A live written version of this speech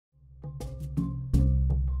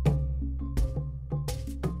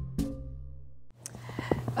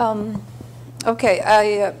Okay,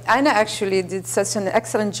 Anna actually did such an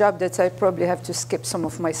excellent job that I probably have to skip some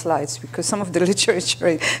of my slides because some of the literature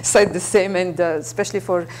said the same, and especially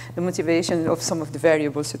for the motivation of some of the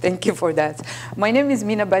variables, so thank you for that. My name is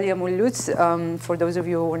Mina Baliamoune-Lutz. For those of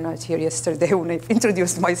you who were not here yesterday when I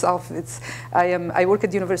introduced myself, I work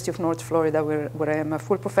at the University of North Florida where I am a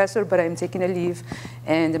full professor, but I'm taking a leave,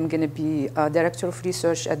 and I'm going to be Director of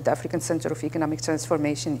Research at the African Center of Economic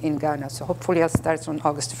Transformation in Ghana, so hopefully I'll start on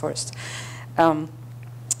August 1st.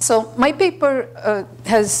 So my paper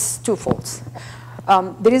has two folds.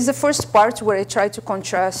 There is the first part where I try to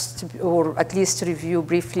contrast, or at least review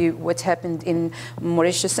briefly, what happened in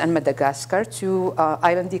Mauritius and Madagascar, two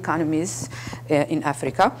island economies in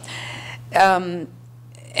Africa. And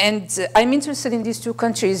I'm interested in these two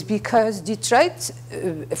countries because they tried,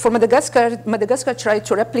 for Madagascar tried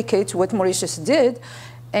to replicate what Mauritius did.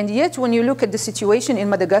 And yet, when you look at the situation in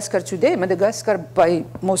Madagascar today, Madagascar, by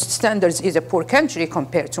most standards, is a poor country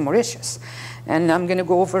compared to Mauritius. And I'm going to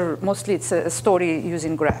go over, mostly it's a story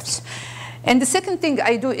using graphs. And the second thing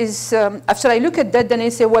I do is, after I look at that, then I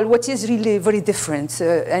say, well, what is really very different?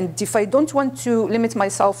 And if I don't want to limit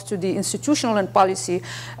myself to the institutional and policy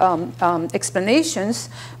explanations,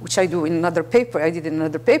 which I do in another paper, I did in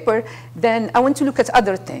another paper, then I want to look at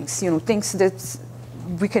other things, things that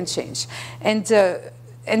we can change.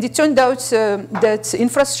 And it turned out that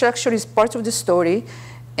infrastructure is part of the story,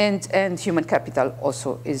 and human capital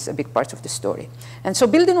also is a big part of the story. And so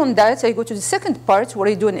building on that, I go to the second part where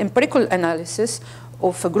I do an empirical analysis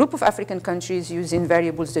of a group of African countries using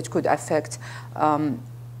variables that could affect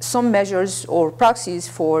some measures or proxies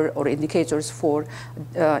for, or indicators for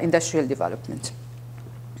industrial development.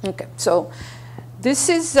 Okay, so this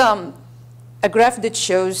is a graph that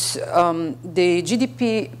shows the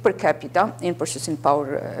GDP per capita in purchasing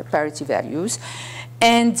power parity values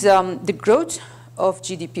and the growth of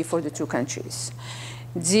GDP for the two countries.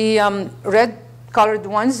 The red-colored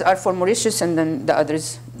ones are for Mauritius, and then the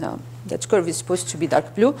others, that curve is supposed to be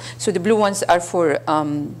dark blue. So the blue ones are for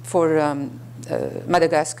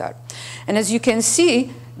Madagascar. And as you can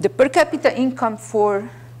see, the per capita income for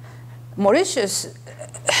Mauritius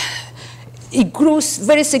it grew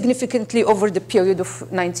very significantly over the period of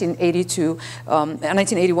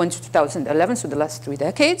 1981 to 2011, so the last 3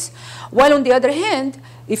 decades. While on the other hand,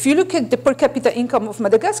 if you look at the per capita income of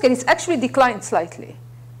Madagascar, it's actually declined slightly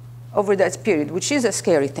over that period, which is a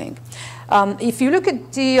scary thing. If you look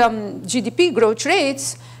at the GDP growth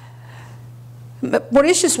rates,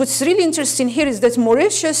 Mauritius, what's really interesting here is that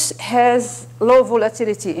Mauritius has low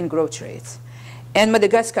volatility in growth rates. And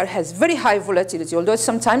Madagascar has very high volatility, although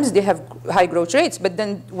sometimes they have high growth rates, but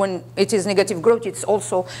then when it is negative growth, it's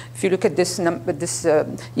also, if you look at this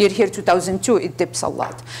year here, 2002, it dips a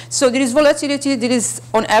lot. So there is volatility, there is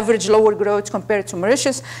on average lower growth compared to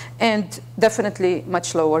Mauritius, and definitely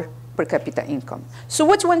much lower per capita income. So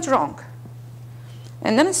what went wrong?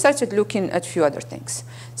 And then I started looking at a few other things.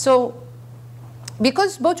 So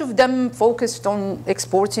because both of them focused on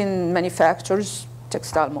exporting manufacturers,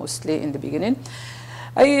 textile mostly in the beginning,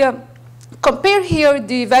 I compare here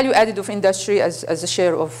the value added of industry as a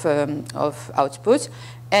share of output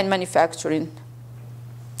and manufacturing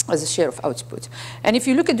as a share of output. And if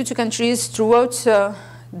you look at the two countries throughout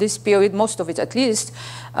this period, most of it at least,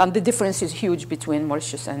 the difference is huge between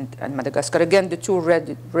Mauritius and Madagascar. Again, the two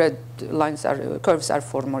red lines curves are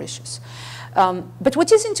for Mauritius. But what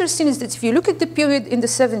is interesting is that if you look at the period in the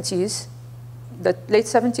 70s, the late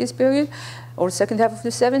 70s period, or second half of the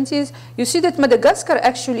 70s, you see that Madagascar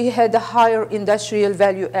actually had a higher industrial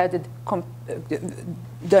value added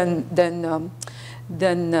than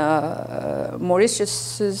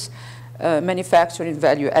Mauritius's manufacturing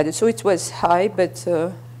value added. So it was high, but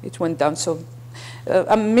it went down. So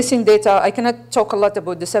I'm missing data. I cannot talk a lot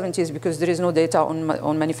about the 70s because there is no data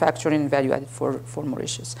on manufacturing value added for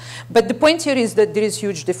Mauritius. But the point here is that there is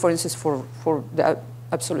huge differences for the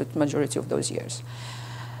absolute majority of those years.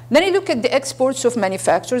 Then I look at the exports of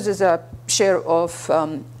manufacturers as a share of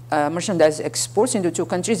merchandise exports in the two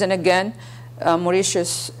countries. And again,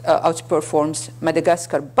 Mauritius outperforms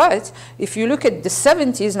Madagascar. But if you look at the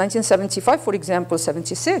 70s, 1975, for example,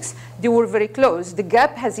 76, they were very close. The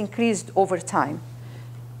gap has increased over time.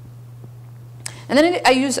 And then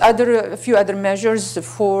I use a few other measures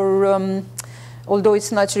for although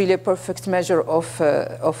it's not really a perfect measure of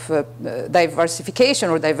diversification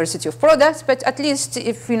or diversity of products, but at least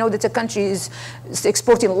if you know that a country is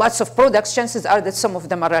exporting lots of products, chances are that some of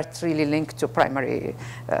them are not really linked to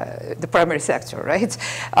the primary sector, right?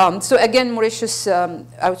 So again, Mauritius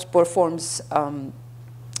outperforms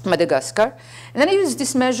Madagascar. And then I use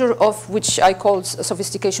this measure of which I call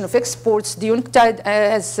sophistication of exports. The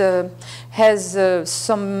UNU-WIDER has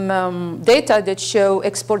some data that show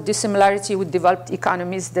export dissimilarity with developed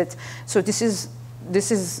economies. So this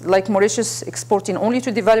is like Mauritius exporting only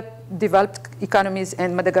to developed economies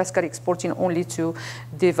and Madagascar exporting only to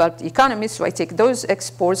developed economies. So I take those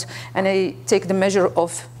exports and I take the measure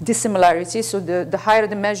of dissimilarity. So the higher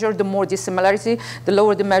the measure, the more dissimilarity. The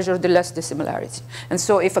lower the measure, the less dissimilarity. And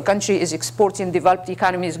so if a country is exporting developed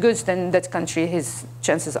economies goods, then that country, his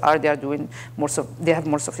chances are they are doing more, they have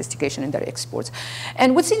more sophistication in their exports.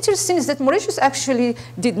 And what's interesting is that Mauritius actually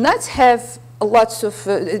did not have lots of,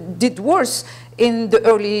 did worse in the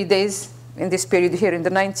early days, in this period here in the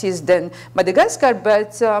 90s than Madagascar,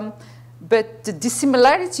 but the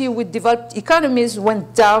dissimilarity with developed economies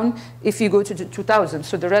went down if you go to the 2000s.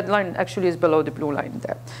 So the red line actually is below the blue line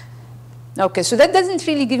there. Okay, so that doesn't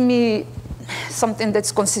really give me something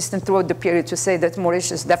that's consistent throughout the period to say that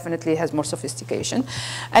Mauritius definitely has more sophistication.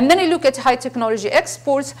 And then I look at high technology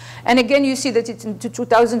exports, and again you see that in the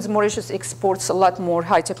 2000s Mauritius exports a lot more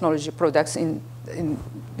high technology products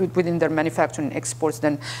within their manufacturing exports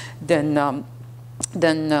than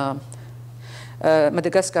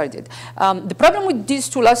Madagascar did. The problem with these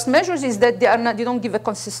two last measures is that they don't give a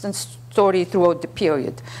consistent story throughout the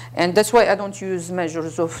period. And that's why I don't use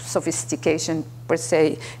measures of sophistication per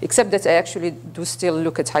se, except that I actually do still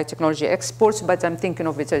look at high technology exports, but I'm thinking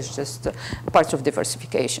of it as just part of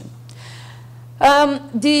diversification.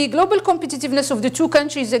 The global competitiveness of the two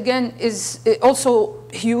countries, again, is also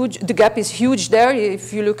huge. The gap is huge there.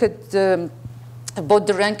 If you look at both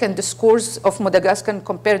the rank and the scores of Madagascar and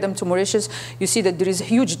compare them to Mauritius, you see that there is a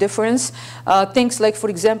huge difference. Things like, for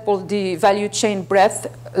example, the value chain breadth.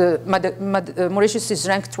 Mauritius is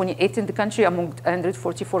ranked 28 in the country among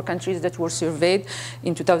 144 countries that were surveyed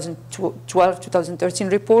in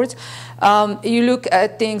 2012-2013 report. You look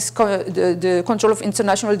at things, the control of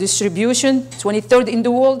international distribution, 23rd in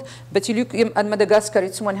the world, but you look at Madagascar,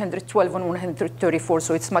 it's 112 and 134,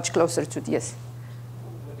 so it's much closer to this.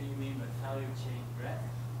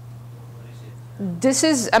 This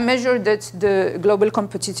is a measure that the Global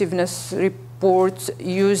Competitiveness Report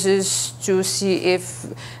uses to see if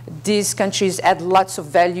these countries add lots of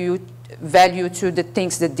value to the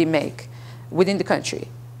things that they make within the country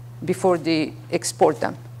before they export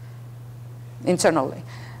them internally.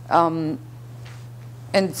 And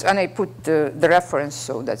I put the reference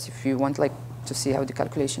so that if you want to see how the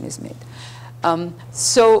calculation is made.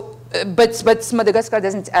 But Madagascar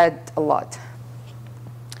doesn't add a lot.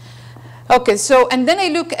 Okay, so, and then I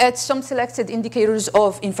look at some selected indicators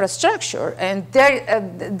of infrastructure, and there,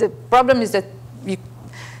 the problem is that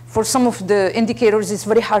for some of the indicators, it's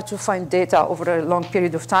very hard to find data over a long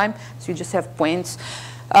period of time, so you just have points.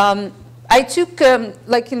 I took,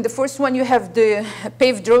 like in the first one, you have the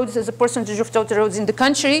paved roads as a percentage of total roads in the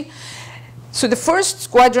country. So the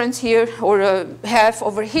first quadrant here, or half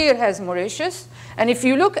over here, has Mauritius. And if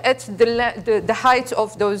you look at the height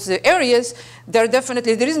of those areas, there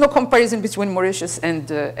is no comparison between Mauritius and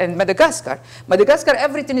Madagascar. Madagascar,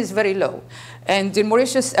 everything is very low. And in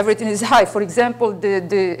Mauritius, everything is high. For example,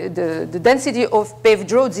 the density of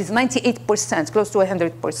paved roads is 98%, close to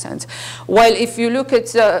 100%. While if you look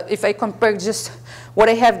at, if I compare just what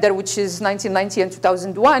I have there, which is 1990 and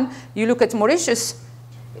 2001, you look at Mauritius,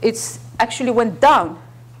 it's actually went down,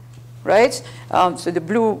 right? So the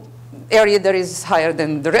blue area there is higher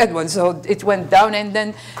than the red one, so it went down. And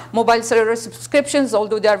then mobile cellular subscriptions,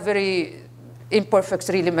 although they are very imperfect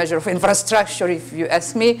really measure of infrastructure, if you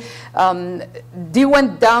ask me, they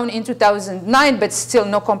went down in 2009, but still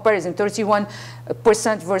no comparison,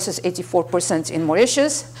 31% versus 84% in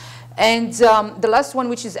Mauritius. And the last one,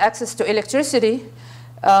 which is access to electricity,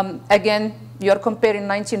 again, you are comparing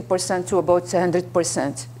 19% to about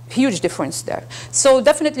 100%. Huge difference there. So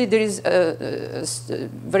definitely there is a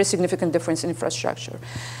very significant difference in infrastructure.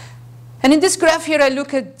 And in this graph here, I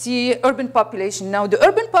look at the urban population. Now, the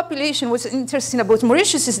urban population, what's interesting about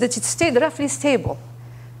Mauritius is that it stayed roughly stable,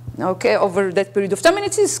 okay, over that period of time, and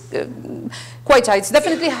it is quite high. It's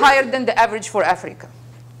definitely higher than the average for Africa.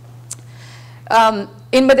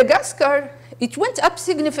 In Madagascar, it went up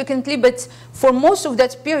significantly, but for most of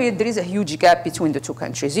that period, there is a huge gap between the two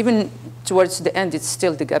countries. Even towards the end,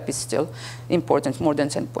 the gap is still important, more than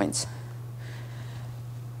 10 points.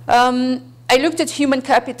 I looked at human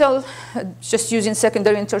capital, just using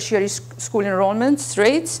secondary and tertiary school enrollment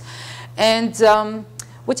rates. And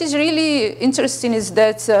what is really interesting is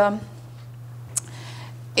that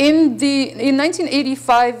in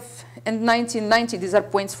 1985 and 1990, these are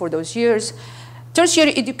points for those years,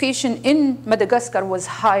 tertiary education in Madagascar was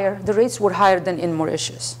higher, the rates were higher than in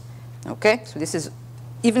Mauritius. Okay, so this is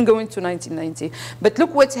even going to 1990. But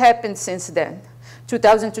look what's happened since then.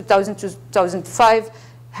 2000, 2005,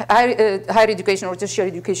 higher education or tertiary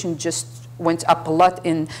education just went up a lot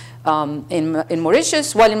in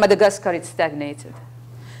Mauritius, while in Madagascar it stagnated.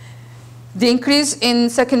 The increase in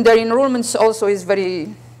secondary enrollments also is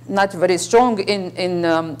not very strong in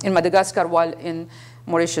Madagascar, while in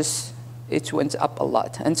Mauritius it went up a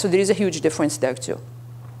lot. And so there is a huge difference there too.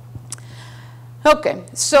 Okay,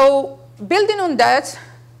 so building on that,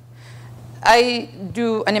 I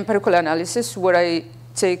do an empirical analysis where I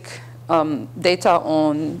take data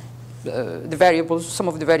on the variables, some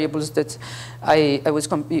of the variables that I was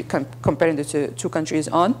comparing the two countries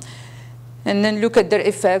on, and then look at their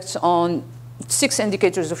effects on 6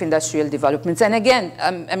 indicators of industrial development. And again,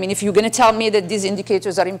 I mean, if you're going to tell me that these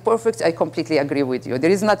indicators are imperfect, I completely agree with you.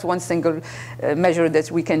 There is not one single measure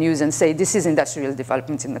that we can use and say this is industrial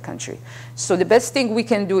development in the country. So the best thing we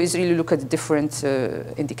can do is really look at different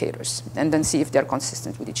indicators and then see if they're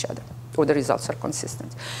consistent with each other or the results are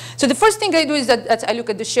consistent. So the first thing I do is that I look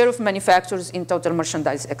at the share of manufacturers in total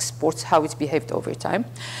merchandise exports, how it's behaved over time.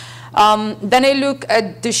 Then I look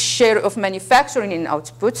at the share of manufacturing in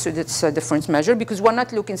output, so that's a different measure, because we're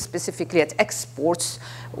not looking specifically at exports,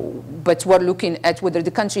 but we're looking at whether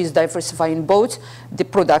the country is diversifying both the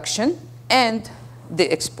production and the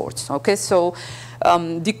exports, okay? So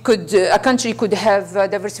a country could have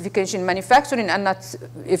diversification in manufacturing and not,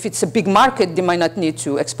 if it's a big market, they might not need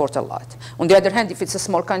to export a lot. On the other hand, if it's a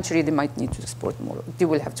small country, they might need to export more. They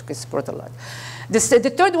will have to export a lot. The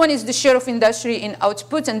third one is the share of industry in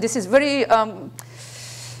output, and this is very,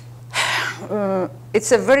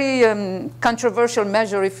 it's a very controversial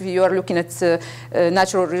measure if you are looking at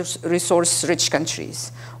natural resource-rich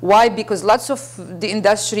countries. Why? Because lots of the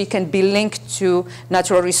industry can be linked to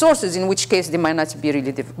natural resources, in which case they might not be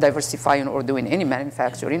really diversifying or doing any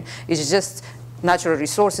manufacturing. It's just natural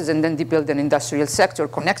resources, and then they build an industrial sector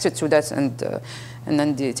connected to that, and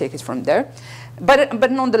then they take it from there.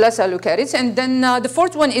 But nonetheless, I look at it. And then the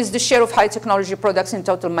fourth one is the share of high technology products in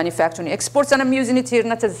total manufacturing exports. And I'm using it here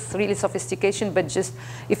not as really sophistication, but just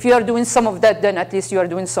if you are doing some of that, then at least you are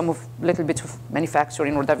doing some of little bit of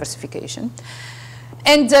manufacturing or diversification.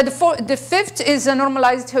 And the fifth is a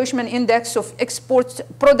normalized Hirschman index of export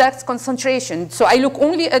products concentration. So I look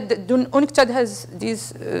only at the UNCTAD has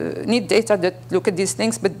these neat data that look at these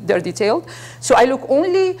things, but they're detailed. So I look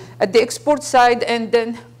only at the export side and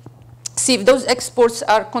then see if those exports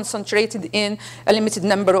are concentrated in a limited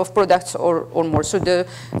number of products or more. So the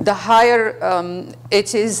higher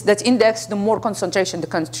it is, that index, the more concentration the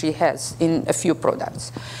country has in a few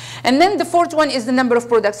products. And then the fourth one is the number of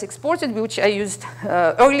products exported, which I used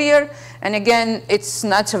earlier. And again, it's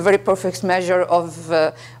not a very perfect measure of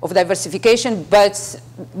diversification, but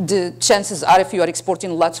the chances are if you are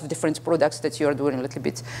exporting lots of different products that you are doing a little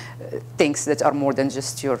bit things that are more than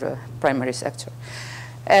just your primary sector.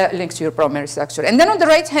 Linked to your primary sector. And then on the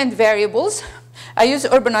right-hand variables, I use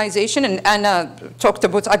urbanization, and Anna talked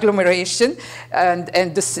about agglomeration and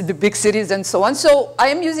the big cities and so on. So I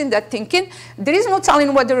am using that thinking. There is no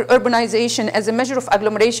telling whether urbanization as a measure of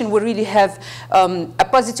agglomeration will really have a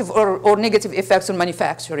positive or negative effects on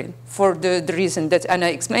manufacturing for the reason that Anna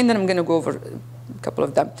explained, and I'm going to go over a couple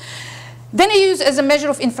of them. Then I use as a measure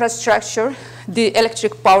of infrastructure the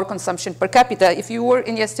electric power consumption per capita. If you were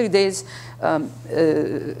in yesterday's,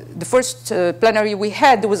 the first plenary we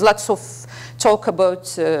had, there was lots of talk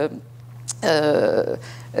about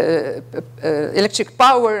electric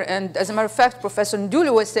power, and as a matter of fact, Professor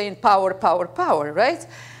Ndulu was saying power, power, power, right?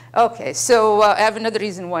 Okay, so I have another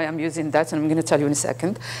reason why I'm using that, and I'm going to tell you in a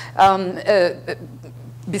second.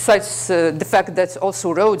 Besides the fact that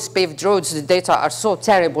also roads, paved roads, the data are so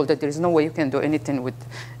terrible that there is no way you can do anything with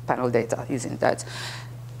panel data using that.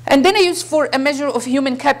 And then I use for a measure of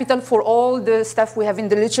human capital for all the stuff we have in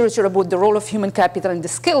the literature about the role of human capital and the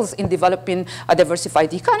skills in developing a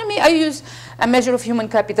diversified economy. I use a measure of human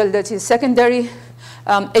capital that is secondary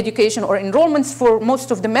education or enrollments for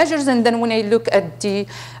most of the measures. And then when I look at the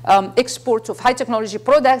export of high technology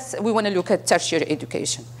products, we want to look at tertiary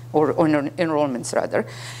education or enrollments rather.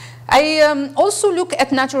 I also look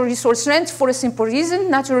at natural resource rent for a simple reason.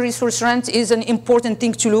 Natural resource rent is an important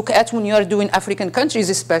thing to look at when you are doing African countries,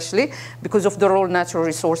 especially because of the role natural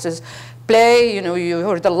resources play. You know, you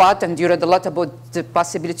heard a lot and you read a lot about the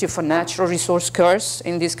possibility of a natural resource curse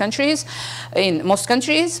in these countries, in most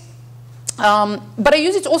countries. But I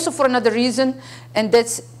use it also for another reason, and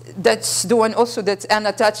that's the one also that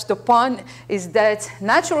Anna touched upon, is that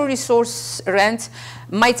natural resource rent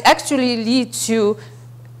might actually lead to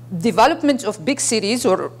development of big cities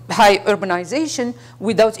or high urbanization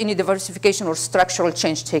without any diversification or structural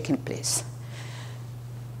change taking place.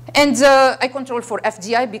 And I control for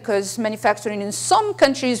FDI because manufacturing in some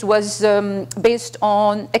countries was based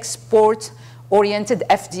on export-oriented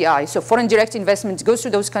FDI. So foreign direct investment goes to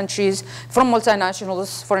those countries from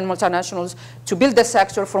multinationals, foreign multinationals, to build a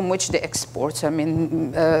sector from which they export. I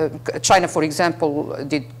mean, China, for example,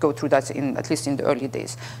 did go through that at least in the early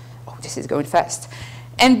days. Oh, this is going fast.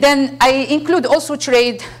 And then I include also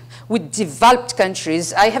trade with developed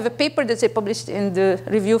countries. I have a paper that I published in the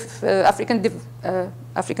Review of African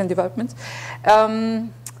Development.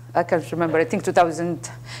 I can't remember, I think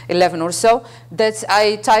 2011 or so, that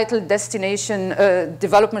I titled Destination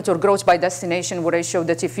Development or Growth by Destination, where I show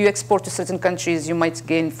that if you export to certain countries, you might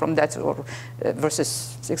gain from that or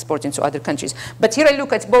versus exporting to other countries. But here I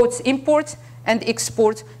look at both import and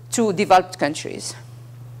export to developed countries.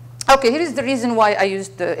 Okay, here is the reason why I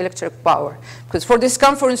used the electric power. Because for this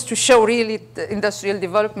conference to show really the industrial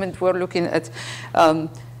development, we're looking at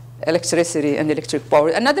electricity and electric power.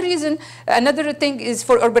 Another reason, another thing is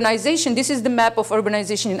for urbanization. This is the map of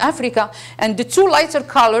urbanization in Africa. And the two lighter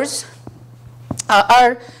colors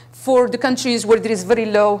are for the countries where there is very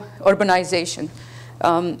low urbanization.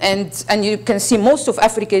 And you can see most of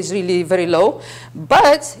Africa is really very low.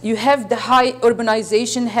 But you have the high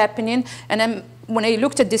urbanization happening. And when I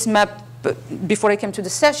looked at this map before I came to the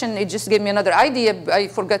session, it just gave me another idea. I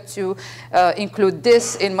forgot to include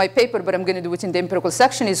this in my paper, but I'm going to do it in the empirical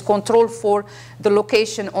section, is control for the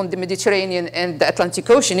location on the Mediterranean and the Atlantic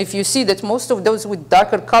Ocean. If you see that most of those with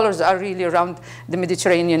darker colors are really around the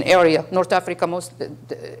Mediterranean area, North Africa most,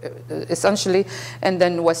 essentially, and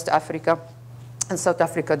then West Africa and South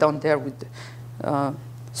Africa down there. With,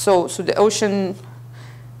 so the ocean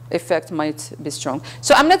effect might be strong.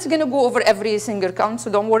 So I'm not going to go over every single count,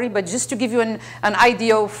 so don't worry, but just to give you an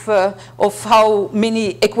idea of how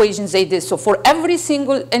many equations I did. So for every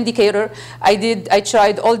single indicator, I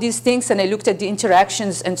tried all these things, and I looked at the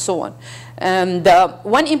interactions and so on. And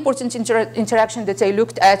one important interaction that I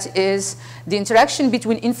looked at is the interaction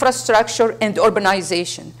between infrastructure and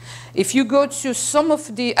urbanization. If you go to some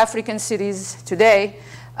of the African cities today,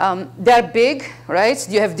 they're big, right?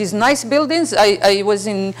 You have these nice buildings. I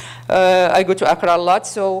go to Accra a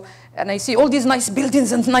lot, and I see all these nice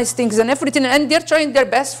buildings and nice things and everything, and they're trying their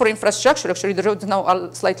best for infrastructure. Actually, the roads now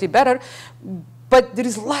are slightly better, but there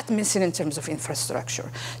is a lot missing in terms of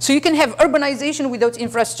infrastructure. So you can have urbanization without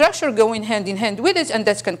infrastructure going hand in hand with it, and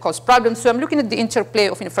that can cause problems. So I'm looking at the interplay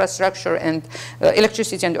of infrastructure and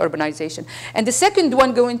electricity and urbanization. And the second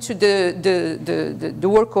one, going to the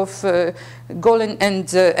work of Golan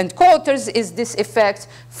and co-authors, is this effect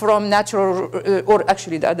from natural, or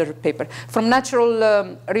actually the other paper, from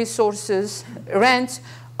natural resources rent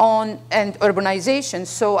on and urbanization.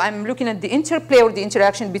 So I'm looking at the interplay or the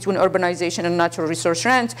interaction between urbanization and natural resource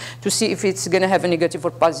rent to see if it's going to have a negative or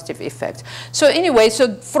positive effect. So anyway,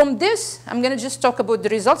 so from this, I'm going to just talk about the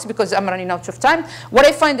results because I'm running out of time. What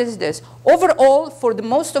I find is this. Overall, for the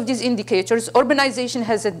most of these indicators, urbanization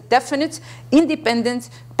has a definite independent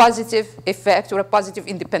positive effect or a positive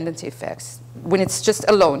independent effect when it's just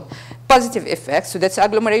alone. Positive effect, so that's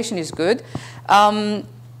agglomeration is good.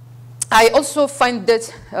 I also find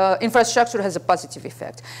that infrastructure has a positive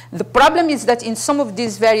effect. The problem is that in some of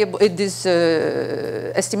these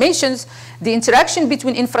estimations, the interaction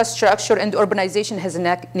between infrastructure and urbanization has a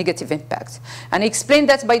negative impact. And I explain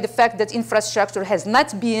that by the fact that infrastructure has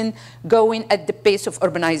not been going at the pace of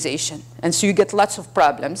urbanization. And so you get lots of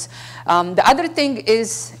problems. The other thing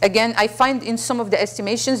is, again, I find in some of the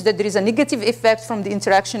estimations that there is a negative effect from the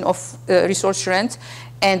interaction of resource rent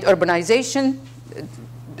and urbanization,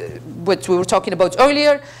 what we were talking about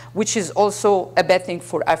earlier, which is also a bad thing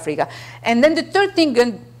for Africa. And then the third thing,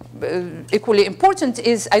 and equally important,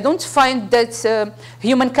 is I don't find that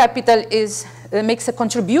human capital makes a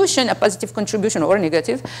contribution, a positive contribution or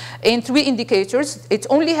negative, in three indicators. It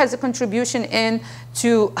only has a contribution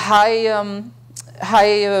to high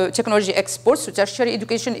technology exports, so tertiary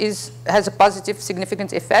education has a positive,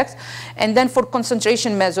 significant effect. And then for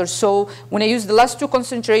concentration measures, so when I use the last two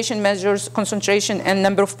concentration measures, concentration and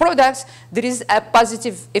number of products, there is a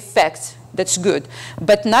positive effect. That's good,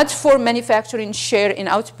 but not for manufacturing share in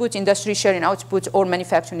output, industry share in output, or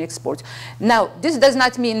manufacturing export. Now, this does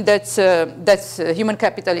not mean that human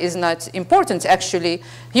capital is not important. Actually,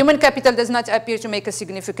 human capital does not appear to make a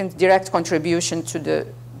significant direct contribution to the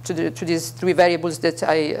to these three variables that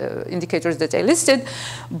indicators that I listed,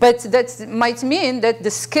 but that might mean that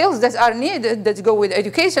the skills that are needed that go with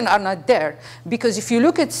education are not there. Because if you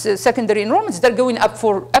look at secondary enrollments, they're going up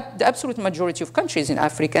for the absolute majority of countries in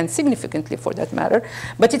Africa, and significantly for that matter,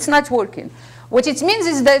 but it's not working. What it means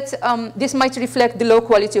is that this might reflect the low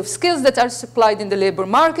quality of skills that are supplied in the labor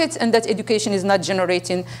market, and that education is not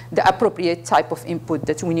generating the appropriate type of input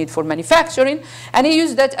that we need for manufacturing. And I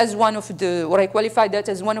use that as one of the, or I qualify that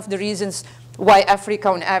as one of the reasons why Africa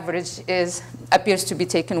on average appears to be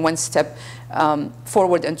taking one step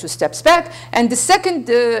forward and 2 steps back. And the second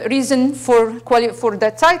reason for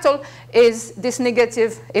that title is this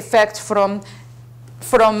negative effect from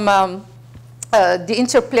the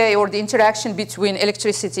interplay or the interaction between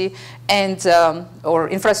electricity and or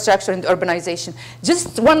infrastructure and urbanization.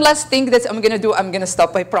 Just one last thing that I'm going to do, I'm going to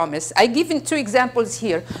stop, I promise. I give 2 examples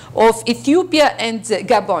here of Ethiopia and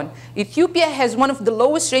Gabon. Ethiopia has one of the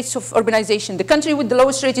lowest rates of urbanization. The country with the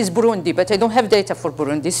lowest rate is Burundi, but I don't have data for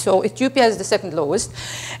Burundi, so Ethiopia is the second lowest.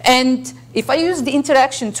 And if I use the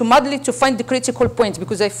interaction to model it to find the critical point,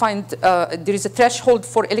 because I find there is a threshold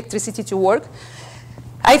for electricity to work,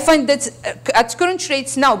 I find that at current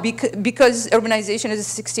rates now, because urbanization is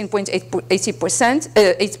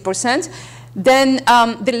 16.8%, then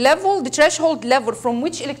the threshold level from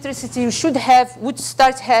which electricity you would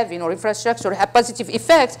start having, or infrastructure have positive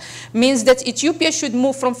effect, means that Ethiopia should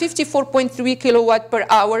move from 54.3 kilowatt per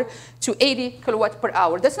hour to 80 kilowatt per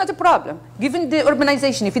hour. That's not a problem, given the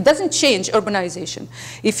urbanization, if it doesn't change urbanization.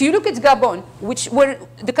 If you look at Gabon, were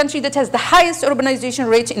the country that has the highest urbanization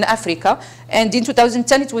rate in Africa, and in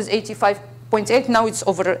 2010 it was 85.8, now it's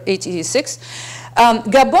over 86.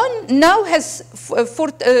 Gabon now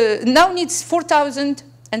needs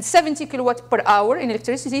 4,070 kilowatt per hour in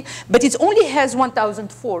electricity, but it only has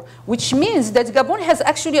 1,004, which means that Gabon has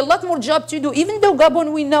actually a lot more job to do, even though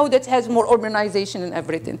Gabon we know that has more urbanization and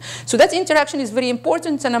everything. So that interaction is very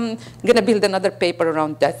important, and I'm going to build another paper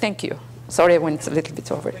around that. Thank you. Sorry, I went a little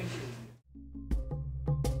bit over.